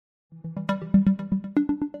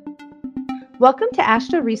Welcome to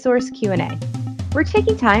AASHTO Resource Q&A. We're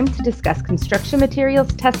taking time to discuss construction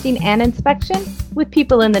materials testing and inspection with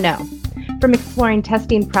people in the know, from exploring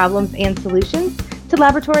testing problems and solutions to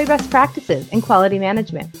laboratory best practices and quality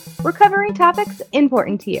management. We're covering topics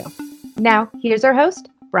important to you. Now, here's our host,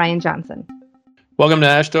 Brian Johnson. Welcome to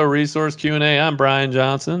AASHTO Resource Q&A. I'm Brian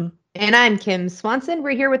Johnson. And I'm Kim Swanson.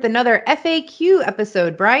 We're here with another FAQ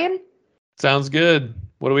episode. Brian? Sounds good.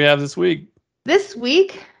 What do we have this week? This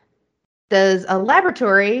week, does a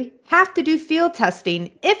laboratory have to do field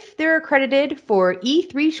testing if they're accredited for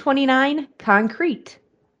E329 concrete?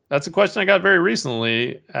 That's a question I got very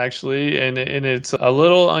recently, actually, and it's a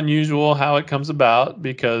little unusual how it comes about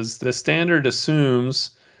because the standard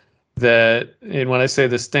assumes that, and when I say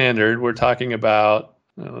the standard, we're talking about,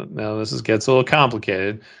 now this gets a little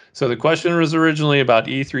complicated. So the question was originally about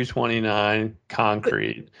E329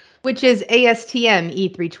 concrete. Which is ASTM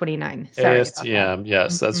E329. Sorry ASTM,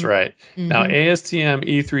 yes, that's right. Mm-hmm. Now, ASTM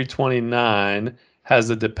E329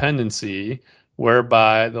 has a dependency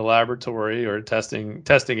whereby the laboratory or testing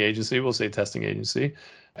agency, we'll say testing agency,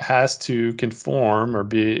 has to conform or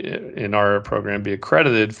be, in our program, be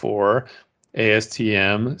accredited for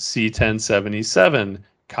ASTM C1077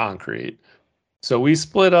 concrete. So we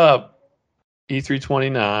split up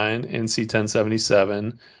E329 and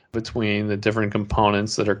C1077 between the different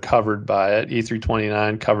components that are covered by it.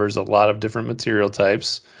 E329 covers a lot of different material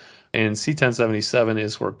types, and C1077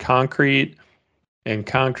 is for concrete and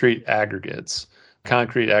concrete aggregates.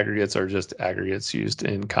 Concrete aggregates are just aggregates used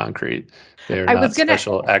in concrete. They are not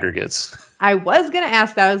special aggregates. I was going to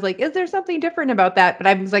ask that. I was like, is there something different about that? But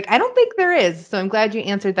I was like, I don't think there is. So I'm glad you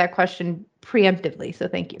answered that question preemptively. So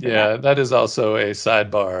thank you for that. Yeah, that is also a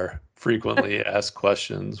sidebar. Frequently asked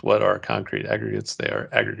questions. What are concrete aggregates? They are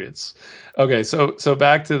aggregates. Okay, so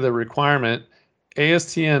back to the requirement.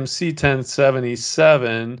 ASTM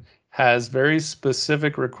C1077 has very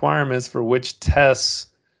specific requirements for which tests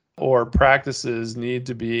or practices need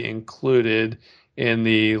to be included in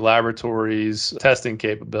the laboratory's testing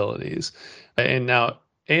capabilities. And now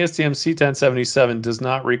ASTM C1077 does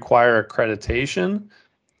not require accreditation,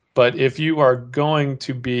 but if you are going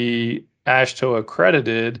to be AASHTO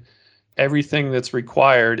accredited, everything that's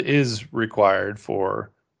required is required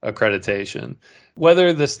for accreditation.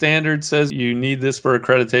 Whether the standard says you need this for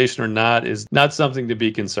accreditation or not is not something to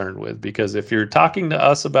be concerned with, because if you're talking to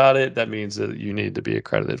us about it, that means that you need to be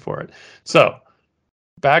accredited for it. So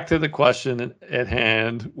back to the question at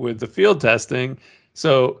hand with the field testing.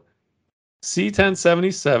 So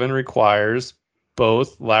C1077 requires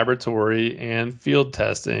both laboratory and field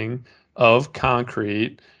testing of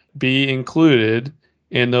concrete be included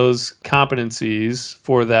in those competencies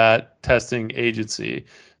for that testing agency.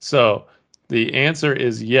 So the answer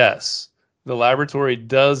is yes. The laboratory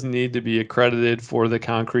does need to be accredited for the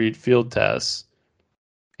concrete field tests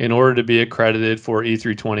in order to be accredited for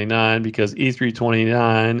E329, because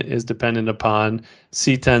E329 is dependent upon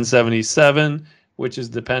C1077, which is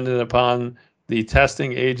dependent upon the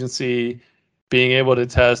testing agency being able to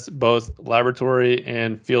test both laboratory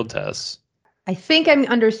and field tests. I think I'm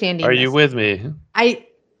understanding. Are you with me? I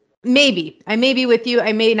may be with you.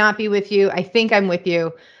 I may not be with you. I think I'm with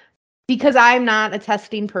you because I'm not a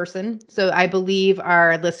testing person. So I believe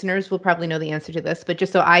our listeners will probably know the answer to this, but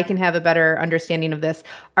just so I can have a better understanding of this,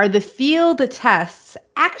 are the field tests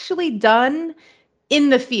actually done in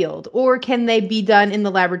the field, or can they be done in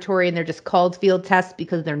the laboratory and they're just called field tests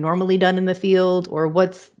because they're normally done in the field, or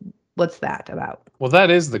what's that about? Well,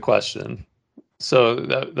 that is the question. So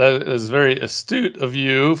that is very astute of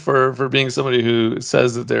you for being somebody who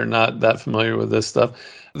says that they're not that familiar with this stuff.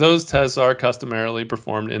 Those tests are customarily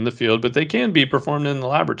performed in the field, but they can be performed in the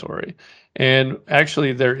laboratory. And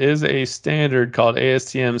actually, there is a standard called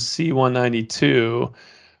ASTM C192,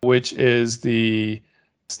 which is the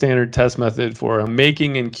standard test method for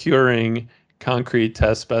making and curing concrete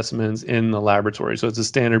test specimens in the laboratory. So it's a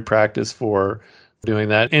standard practice for doing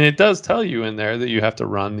that. And it does tell you in there that you have to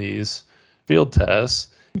run these field tests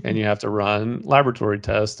and you have to run laboratory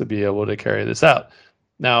tests to be able to carry this out.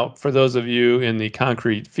 Now, for those of you in the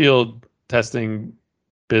concrete field testing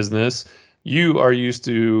business, you are used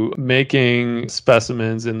to making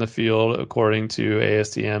specimens in the field according to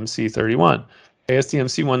ASTM C31. ASTM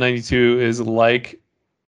C192 is like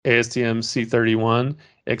ASTM C31,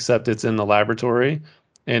 except it's in the laboratory,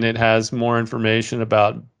 and it has more information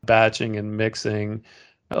about batching and mixing,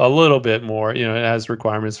 a little bit more. It has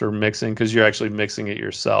requirements for mixing because you're actually mixing it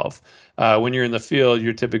yourself. When you're in the field,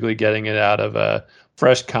 you're typically getting it out of a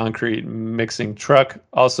fresh concrete mixing truck,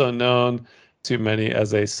 also known to many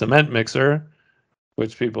as a cement mixer,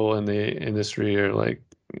 which people in the industry are like,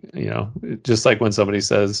 just like when somebody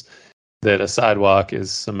says that a sidewalk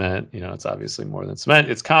is cement, it's obviously more than cement.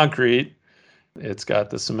 It's concrete. It's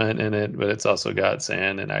got the cement in it, but it's also got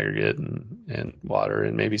sand and aggregate and water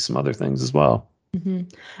and maybe some other things as well. Mm-hmm.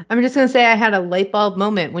 I'm just going to say I had a light bulb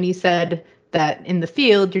moment when you said that in the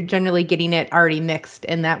field, you're generally getting it already mixed.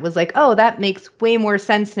 And that was like, oh, that makes way more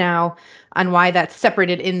sense now on why that's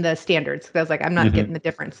separated in the standards. Because I was like, I'm not getting the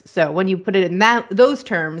difference. So when you put it in those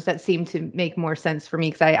terms, that seemed to make more sense for me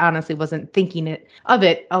because I honestly wasn't thinking of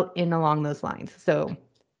it in along those lines. So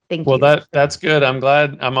thank you. Well, that's good. I'm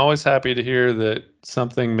glad. I'm always happy to hear that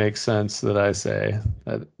something makes sense that I say.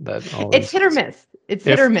 That always, it's hit or miss. It's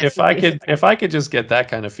hit or miss. If I could just get that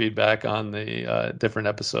kind of feedback on the different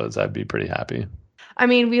episodes, I'd be pretty happy. I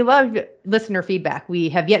mean, we love listener feedback. We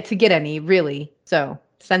have yet to get any, really. So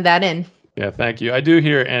send that in. Yeah, thank you. I do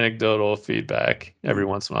hear anecdotal feedback every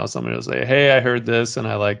once in a while. Somebody will say, "Hey, I heard this and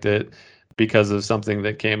I liked it because of something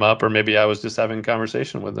that came up," or maybe I was just having a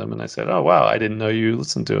conversation with them and I said, "Oh, wow, I didn't know you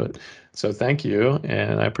listened to it." So thank you,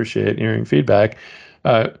 and I appreciate hearing feedback.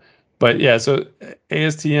 But yeah, so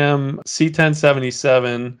ASTM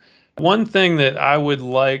C1077, one thing that I would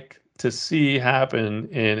like to see happen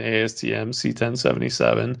in ASTM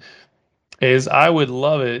C1077 is I would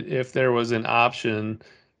love it if there was an option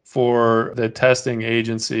for the testing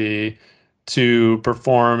agency to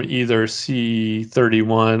perform either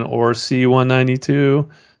C31 or C192,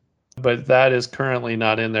 but that is currently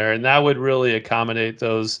not in there. And that would really accommodate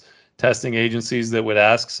those testing agencies that would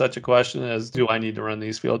ask such a question as, do I need to run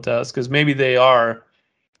these field tests? Because maybe they are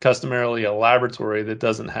customarily a laboratory that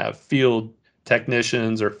doesn't have field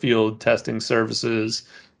technicians or field testing services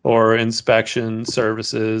or inspection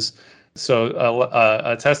services. So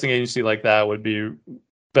a testing agency like that would be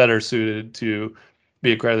better suited to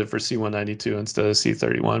be accredited for C192 instead of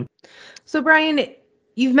C31. So Brian,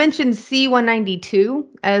 you've mentioned C192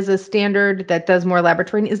 as a standard that does more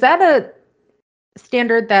laboratory. Is that a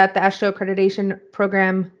standard that the AASHTO accreditation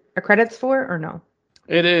program accredits for or no?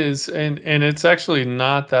 It is, and it's actually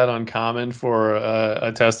not that uncommon for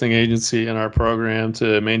a testing agency in our program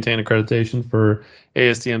to maintain accreditation for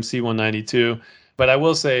ASTM C192. But I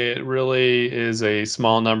will say it really is a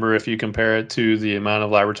small number if you compare it to the amount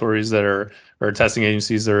of laboratories that are, or testing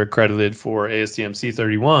agencies that are accredited for ASTM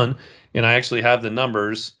C31. And I actually have the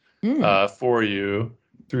numbers for you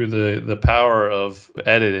through the power of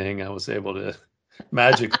editing. I was able to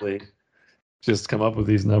magically just come up with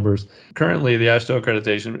these numbers. Currently, the AASHTO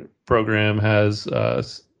accreditation program has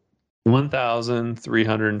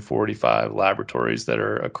 1,345 laboratories that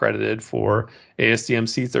are accredited for ASTM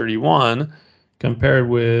C31, compared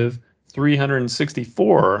with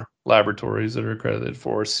 364 laboratories that are accredited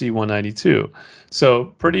for C192. So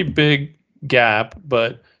pretty big gap,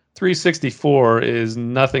 but 364 is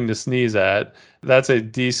nothing to sneeze at. That's a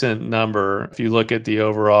decent number if you look at the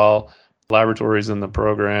overall laboratories in the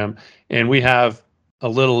program. And we have a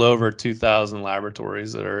little over 2,000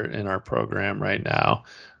 laboratories that are in our program right now.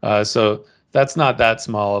 So that's not that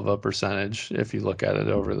small of a percentage if you look at it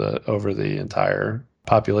over the entire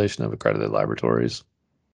population of accredited laboratories.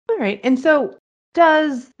 All right. And so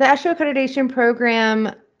does the AASHTO accreditation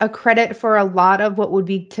program accredit for a lot of what would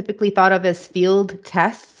be typically thought of as field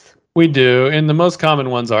tests? We do. And the most common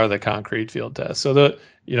ones are the concrete field tests. So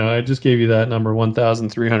I just gave you that number,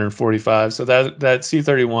 1,345. So that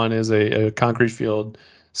C31 is a concrete field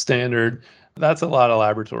standard. That's a lot of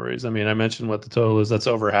laboratories. I mean, I mentioned what the total is. That's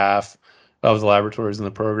over half of the laboratories in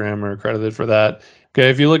the program are accredited for that. Okay,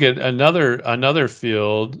 if you look at another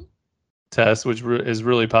field test, which is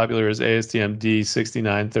really popular, is ASTM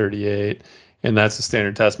D6938, and that's a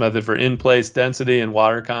standard test method for in-place density and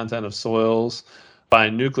water content of soils by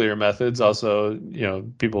nuclear methods. Also,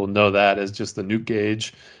 people know that as just the nuke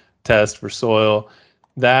gauge test for soil.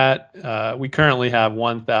 That we currently have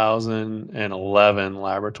 1,011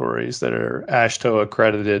 laboratories that are AASHTO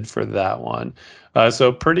accredited for that one.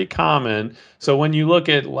 So pretty common. So when you look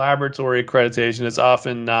at laboratory accreditation, it's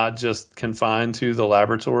often not just confined to the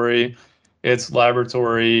laboratory. It's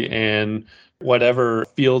laboratory and whatever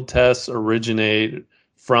field tests originate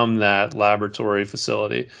from that laboratory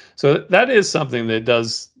facility. So that is something that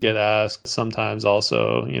does get asked sometimes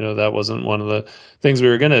also. That wasn't one of the things we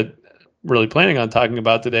were going to really planning on talking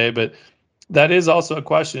about today, but that is also a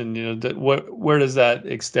question, where does that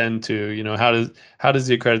extend to? How does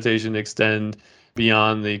the accreditation extend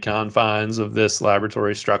beyond the confines of this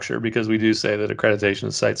laboratory structure? Because we do say that accreditation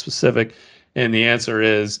is site specific, and the answer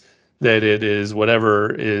is that it is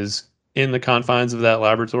whatever is in the confines of that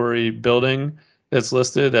laboratory building that's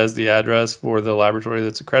listed as the address for the laboratory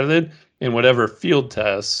that's accredited, and whatever field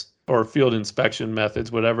tests or field inspection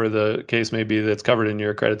methods, whatever the case may be that's covered in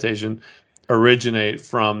your accreditation, originate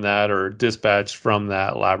from that or dispatch from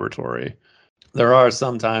that laboratory. There are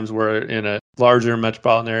some times where in a larger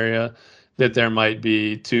metropolitan area that there might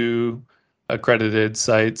be 2 accredited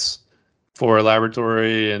sites for a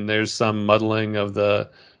laboratory, and there's some muddling of the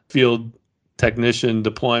field technician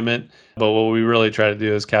deployment. But what we really try to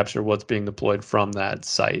do is capture what's being deployed from that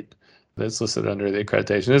site that's listed under the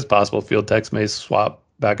accreditation. It's possible field techs may swap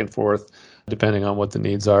back and forth depending on what the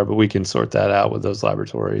needs are, but we can sort that out with those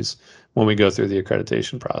laboratories when we go through the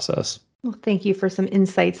accreditation process. Well, thank you for some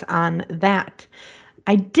insights on that.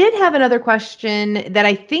 I did have another question that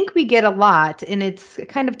I think we get a lot, and it's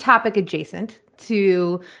kind of topic adjacent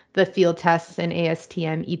to the field tests and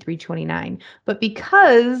ASTM E329. But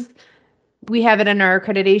because we have it in our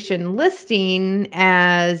accreditation listing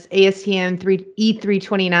as ASTM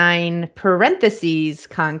E329 parentheses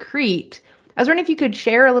concrete, I was wondering if you could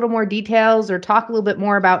share a little more details or talk a little bit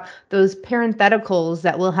more about those parentheticals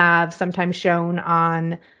that we'll have sometimes shown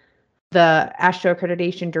on the AASHTO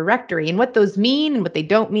accreditation directory and what those mean and what they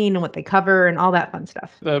don't mean and what they cover and all that fun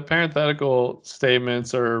stuff. The parenthetical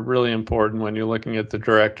statements are really important when you're looking at the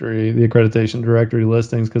directory, the accreditation directory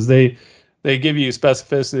listings, because they give you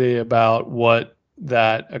specificity about what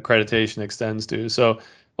that accreditation extends to. So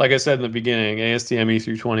like I said in the beginning, ASTM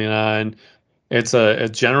E329, it's a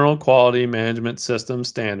general quality management system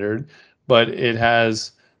standard, but it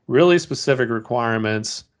has really specific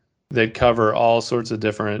requirements that cover all sorts of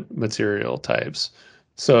different material types.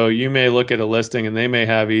 So you may look at a listing and they may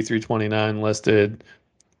have E329 listed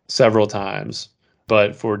several times,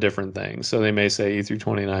 but for different things. So they may say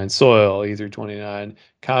E329 soil, E329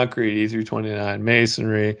 concrete, E329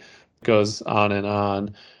 masonry, goes on and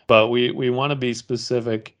on. But we want to be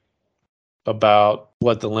specific about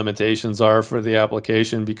what the limitations are for the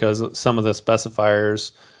application, because some of the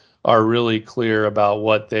specifiers are really clear about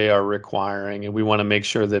what they are requiring. And we want to make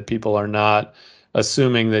sure that people are not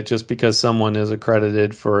assuming that just because someone is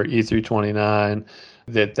accredited for E329,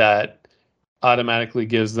 that automatically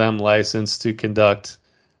gives them license to conduct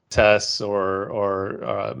tests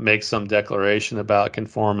or make some declaration about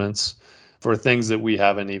conformance for things that we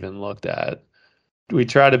haven't even looked at. We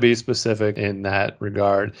try to be specific in that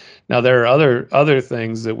regard. Now, there are other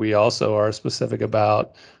things that we also are specific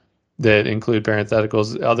about that include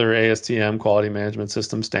parentheticals, other ASTM quality management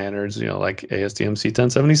system standards, like ASTM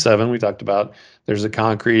C1077 we talked about. There's a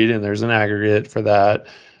concrete and there's an aggregate for that.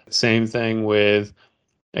 Same thing with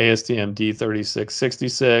ASTM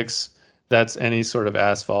D3666. That's any sort of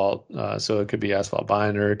asphalt. So it could be asphalt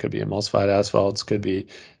binder, it could be emulsified asphalts, could be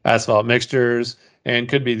asphalt mixtures, and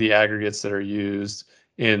could be the aggregates that are used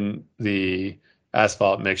in the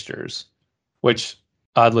asphalt mixtures, which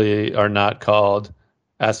oddly are not called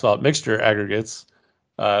asphalt mixture aggregates,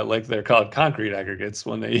 like they're called concrete aggregates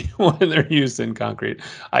when they're used in concrete.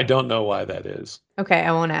 I don't know why that is. Okay,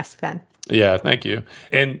 I won't ask then. Yeah, thank you.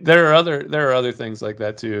 And there are other things like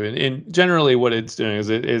that too. And generally, what it's doing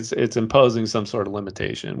is it's imposing some sort of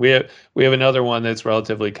limitation. We have another one that's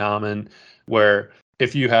relatively common, where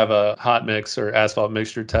if you have a hot mix or asphalt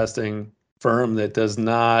mixture testing firm that does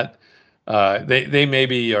not, they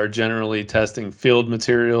maybe are generally testing field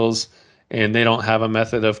materials, and they don't have a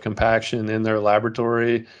method of compaction in their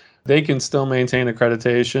laboratory, they can still maintain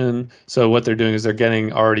accreditation. So what they're doing is they're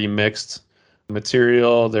getting already mixed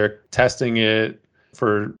material, they're testing it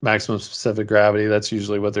for maximum specific gravity. That's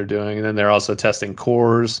usually what they're doing. And then they're also testing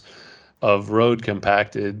cores of road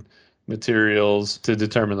compacted materials to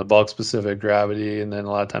determine the bulk specific gravity. And then a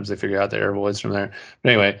lot of times they figure out the air voids from there.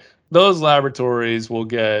 But anyway, those laboratories will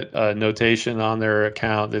get a notation on their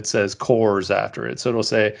account that says cores after it. So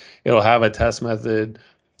it'll have a test method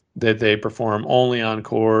that they perform only on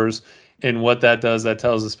cores. And what that does, that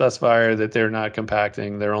tells the specifier that they're not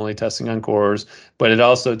compacting, they're only testing on cores. But it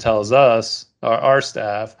also tells us, our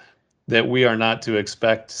staff, that we are not to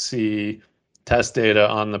expect to see test data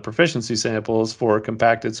on the proficiency samples for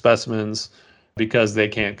compacted specimens because they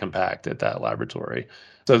can't compact at that laboratory.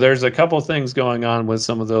 So there's a couple of things going on with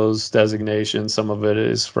some of those designations. Some of it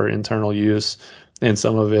is for internal use, and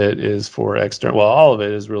some of it is for external. Well, all of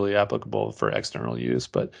it is really applicable for external use,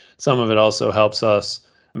 but some of it also helps us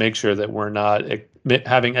make sure that we're not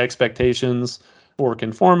having expectations for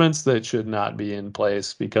conformance that should not be in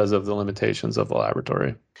place because of the limitations of the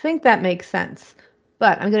laboratory. I think that makes sense.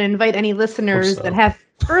 But I'm going to invite any listeners that have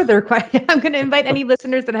further questions. I'm going to invite any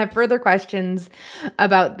listeners that have further questions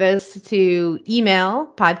about this to email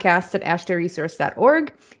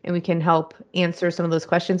podcast@ashtoresource.org, and we can help answer some of those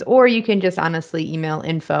questions. Or you can just honestly email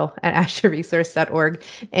info@ashtoresource.org,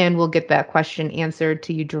 and we'll get that question answered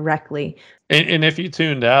to you directly. And if you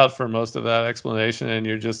tuned out for most of that explanation and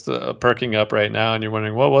you're just perking up right now and you're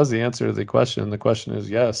wondering, what was the answer to the question is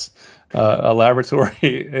yes. A laboratory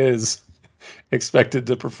is expected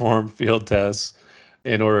to perform field tests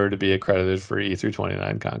in order to be accredited for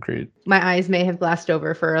E329 concrete. My eyes may have glassed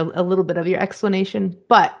over for a little bit of your explanation,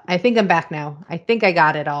 but I think I'm back now. I think I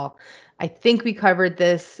got it all. I think we covered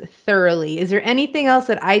this thoroughly. Is there anything else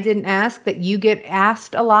that I didn't ask that you get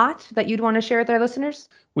asked a lot that you'd want to share with our listeners?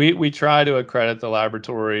 We try to accredit the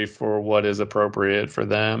laboratory for what is appropriate for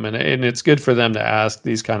them, and it's good for them to ask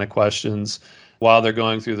these kind of questions while they're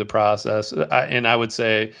going through the process. And I would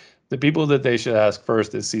say the people that they should ask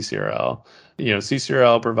first is CCRL.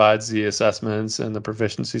 CCRL provides the assessments and the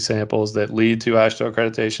proficiency samples that lead to AASHTO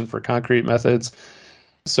accreditation for concrete methods.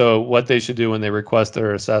 So what they should do when they request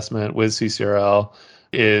their assessment with CCRL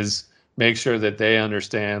is make sure that they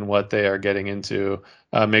understand what they are getting into.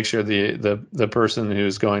 Make sure the person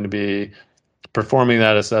who's going to be performing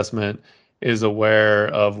that assessment is aware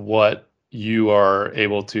of what you are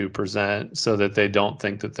able to present so that they don't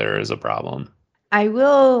think that there is a problem. I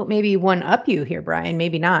will maybe one-up you here, Brian.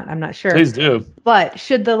 Maybe not. I'm not sure. Please do. But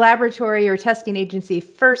should the laboratory or testing agency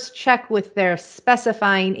first check with their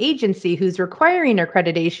specifying agency who's requiring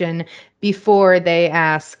accreditation before they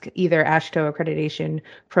ask either AASHTO accreditation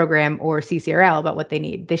program or CCRL about what they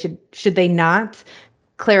need? Should they not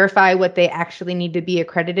clarify what they actually need to be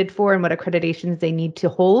accredited for and what accreditations they need to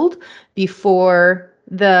hold before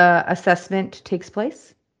the assessment takes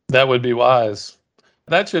place? That would be wise.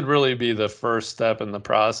 That should really be the first step in the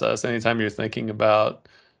process. Anytime you're thinking about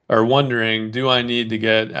or wondering, do I need to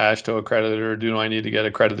get AASHTO accredited, or do I need to get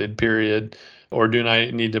accredited, period, or do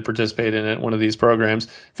I need to participate in one of these programs?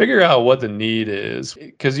 Figure out what the need is,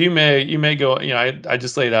 because you may go, I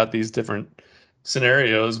just laid out these different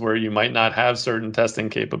scenarios where you might not have certain testing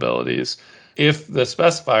capabilities. If the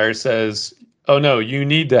specifier says, oh no, you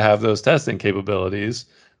need to have those testing capabilities,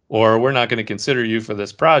 or we're not going to consider you for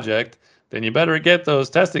this project, then you better get those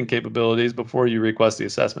testing capabilities before you request the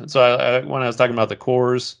assessment. So when I was talking about the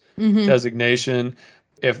CORS designation,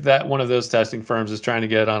 if that one of those testing firms is trying to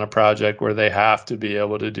get on a project where they have to be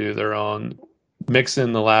able to do their own mix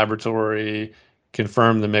in the laboratory,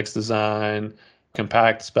 confirm the mix design,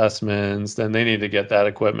 compact specimens, then they need to get that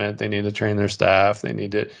equipment. They need to train their staff. They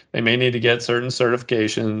may need to get certain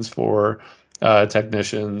certifications for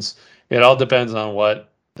technicians. It all depends on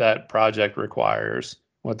what that project requires,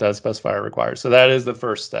 what that specifier requires. So that is the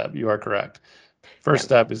first step. You are correct. First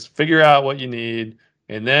step is figure out what you need,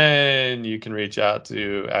 and then you can reach out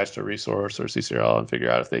to AASHTO Resource or CCRL and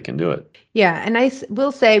figure out if they can do it. Yeah, and I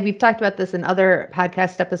will say, we've talked about this in other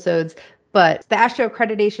podcast episodes, but the AASHTO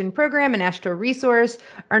accreditation program and AASHTO Resource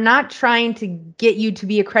are not trying to get you to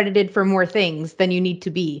be accredited for more things than you need to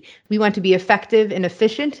be. We want to be effective and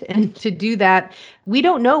efficient. And to do that, we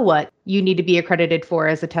don't know what you need to be accredited for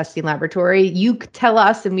as a testing laboratory. You tell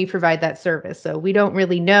us and we provide that service. So we don't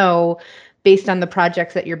really know based on the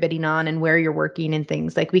projects that you're bidding on and where you're working and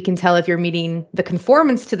things. Like, we can tell if you're meeting the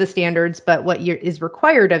conformance to the standards, but what is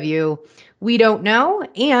required of you, we don't know.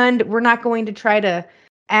 And we're not going to try to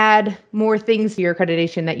add more things to your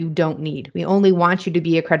accreditation that you don't need. We only want you to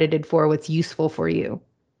be accredited for what's useful for you.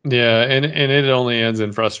 Yeah, and it only ends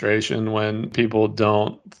in frustration when people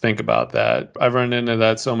don't think about that. I've run into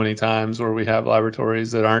that so many times where we have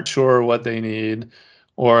laboratories that aren't sure what they need,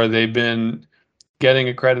 or they've been getting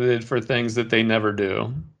accredited for things that they never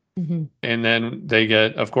do. Mm-hmm. And then they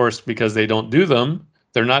get, of course, because they don't do them,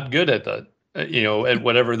 they're not good at at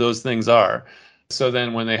whatever those things are. So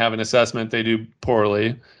then when they have an assessment, they do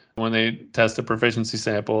poorly. When they test a proficiency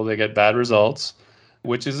sample, they get bad results,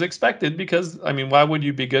 which is expected because, why would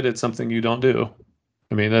you be good at something you don't do?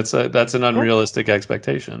 That's an unrealistic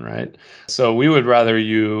expectation, right? So we would rather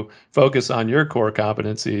you focus on your core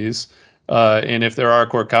competencies. And if there are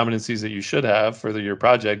core competencies that you should have for your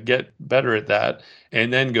project, get better at that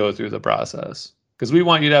and then go through the process, because we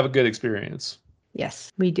want you to have a good experience.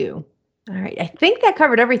 Yes, we do. All right. I think that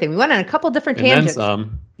covered everything. We went on a couple different tangents. And then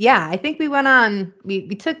some. Yeah, I think we went on, we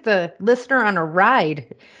took the listener on a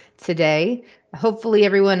ride today. Hopefully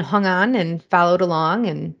everyone hung on and followed along,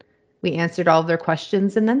 and we answered all of their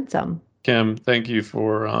questions and then some. Kim, thank you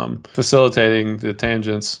for facilitating the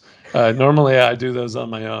tangents. Normally I do those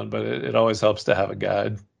on my own, but it always helps to have a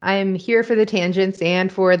guide. I'm here for the tangents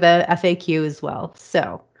and for the FAQ as well.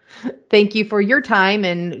 So thank you for your time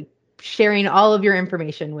and sharing all of your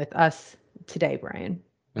information with us today, Brian.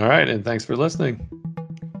 All right, and thanks for listening.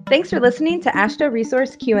 Thanks for listening to AASHTO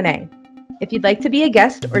Resource Q&A. If you'd like to be a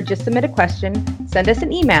guest or just submit a question, send us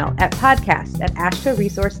an email at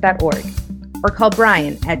podcast@ashtoresource.org or call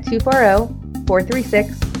Brian at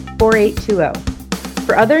 240-436 888-203-4820.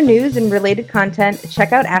 For other news and related content,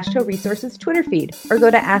 check out AASHTO Resources Twitter feed or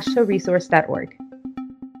go to ashtoresource.org.